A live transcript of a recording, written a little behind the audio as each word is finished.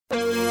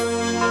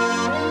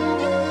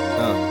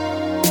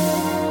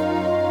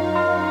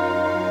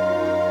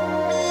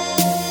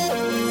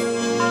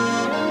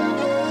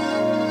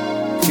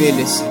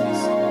fearless.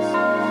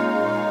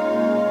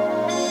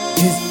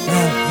 It's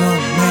not no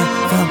man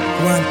from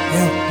one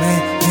hell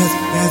man,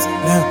 yes,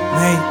 no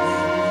man.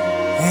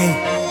 Hey,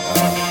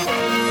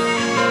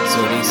 So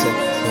dice,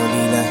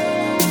 Lolila.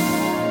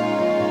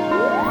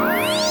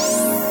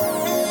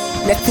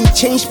 nothing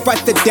changed but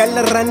the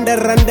dollar run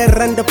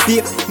the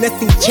bill.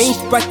 Nothing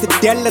changed but the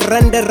dollar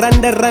run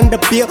the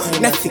bill.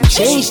 Nothing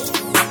changed.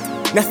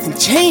 Nothing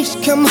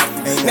changed. Come on.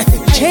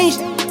 Nothing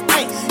changed.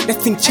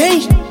 Nothing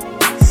changed.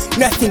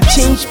 Nothing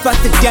changed but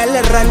the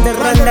dollar run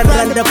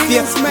the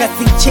bill.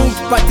 Nothing changed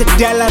but the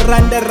dollar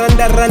run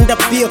the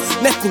bill.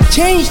 Nothing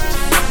changed.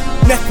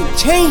 Nothing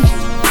changed.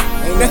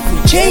 Ain't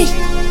nothing changed.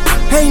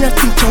 Ain't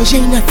nothing changed.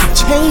 Ain't nothing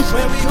changed.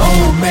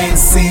 Old man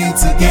sitting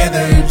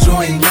together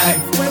enjoying life.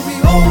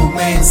 Old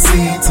man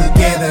sitting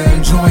together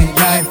enjoying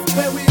life.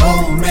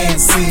 Old man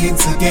sitting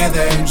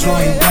together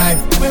enjoying life.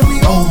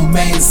 Old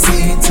man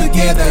sitting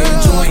together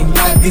enjoying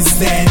life. It's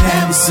that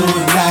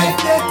absolute life.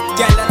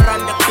 Dollar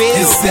run the bill.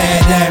 It's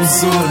that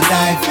absolute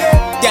life.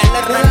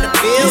 Dollar run the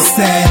bill. It's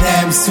that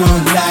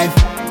absolute life.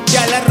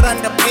 Dollar run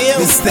the bill.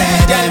 It's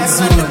that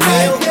absolute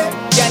life.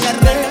 Dollar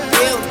run the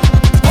bill.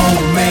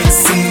 Old man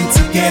sitting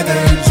together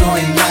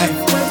enjoying life.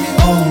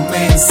 Old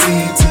man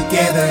sitting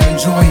together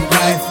enjoying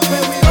life.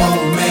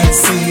 Old man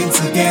sitting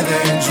together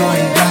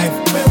enjoying life.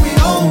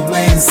 Old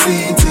man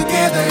sitting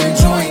together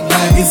enjoying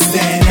life. It's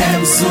that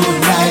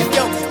absolute life.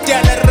 Yo,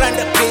 dollar run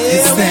the bill.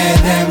 It's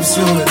that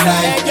absolute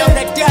life. Yo,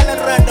 that dollar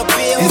run the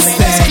bill. It's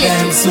man, that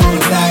it's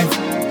absolute life.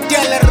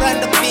 dollar run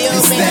the bill.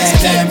 It's man, that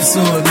it's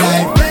absolute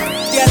life.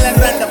 dollar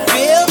run the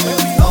bill.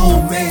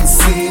 Old men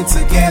sitting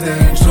together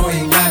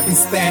enjoying life.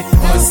 It's that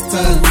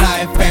hustle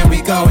life, and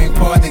we going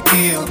for the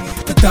kill.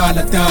 The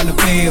dollar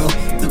bill,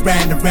 the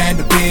rand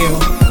bill.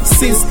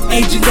 Since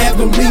age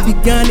 11 we be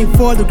gunning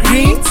for the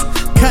greens.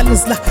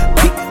 Colors like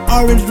pink,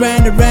 orange,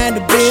 rand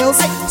the bills.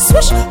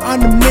 Swish on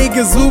the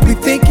niggas who be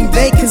thinking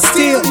they can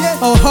steal.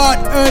 Oh,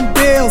 hard-earned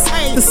bills,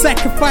 the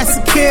sacrifice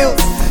of kills.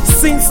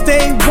 Since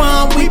day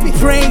one we be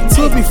praying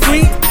to be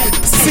free.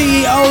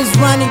 CEOs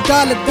running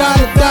dollar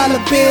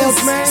bills.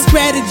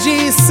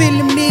 Strategies,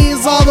 silly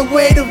means all the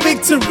way to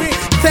victory.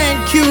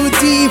 Thank you,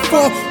 D,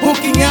 for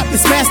hooking up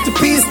this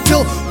masterpiece.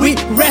 Till we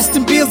rest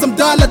in bills, them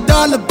dollar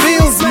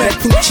bills, man.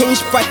 Nothing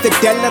changed but the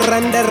dollar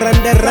run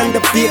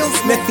the bill.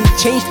 Nothing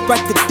changed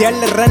but the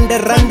dollar run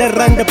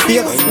the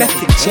bill.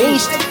 Nothing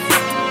changed.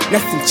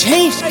 Nothing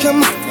changed.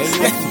 Come on.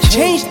 Nothing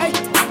changed.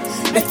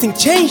 Nothing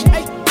changed.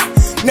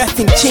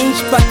 Nothing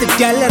changed but the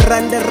dollar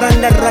run the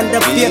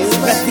bill.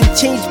 Nothing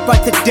changed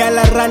but the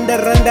dollar run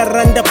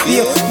the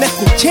bill.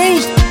 Nothing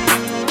changed.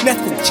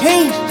 Nothing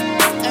changed.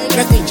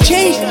 Nothing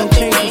changed.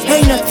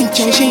 Ain't nothing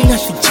changed. Ain't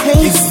nothing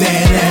changed. It's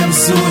that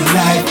absolute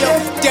life.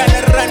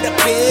 Dollar run the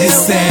bill.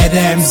 It's that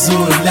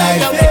absolute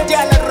life.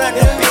 Dollar run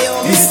the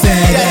bill. It's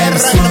that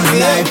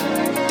absolute life.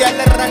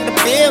 Dollar run the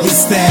bill.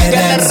 It's that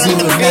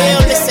absolute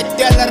life. It's a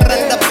dollar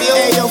run the bill.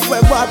 Hey, yo,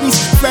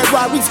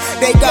 Ferraris,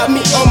 they got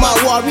me on my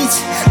worries.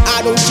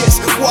 I don't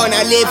just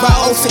wanna live, I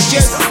also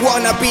just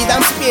wanna breathe.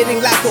 I'm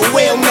spitting like a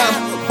whale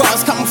now.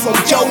 Bars come from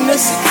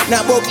Jonas.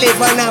 Nabo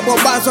clever, nabo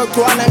bars or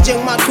tuan and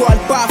jeng my tuan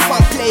bar.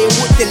 I'm playing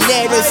with the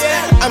letters.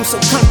 I'm so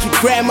country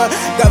grammar.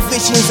 Got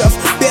visions of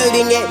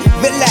building it,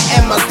 villa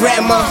and my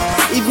grandma.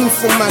 Even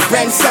for my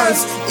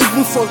grandsons,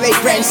 even for late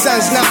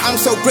grandsons. Now I'm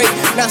so great,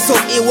 not so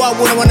ill. I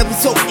wouldn't wanna be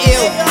so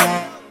ill.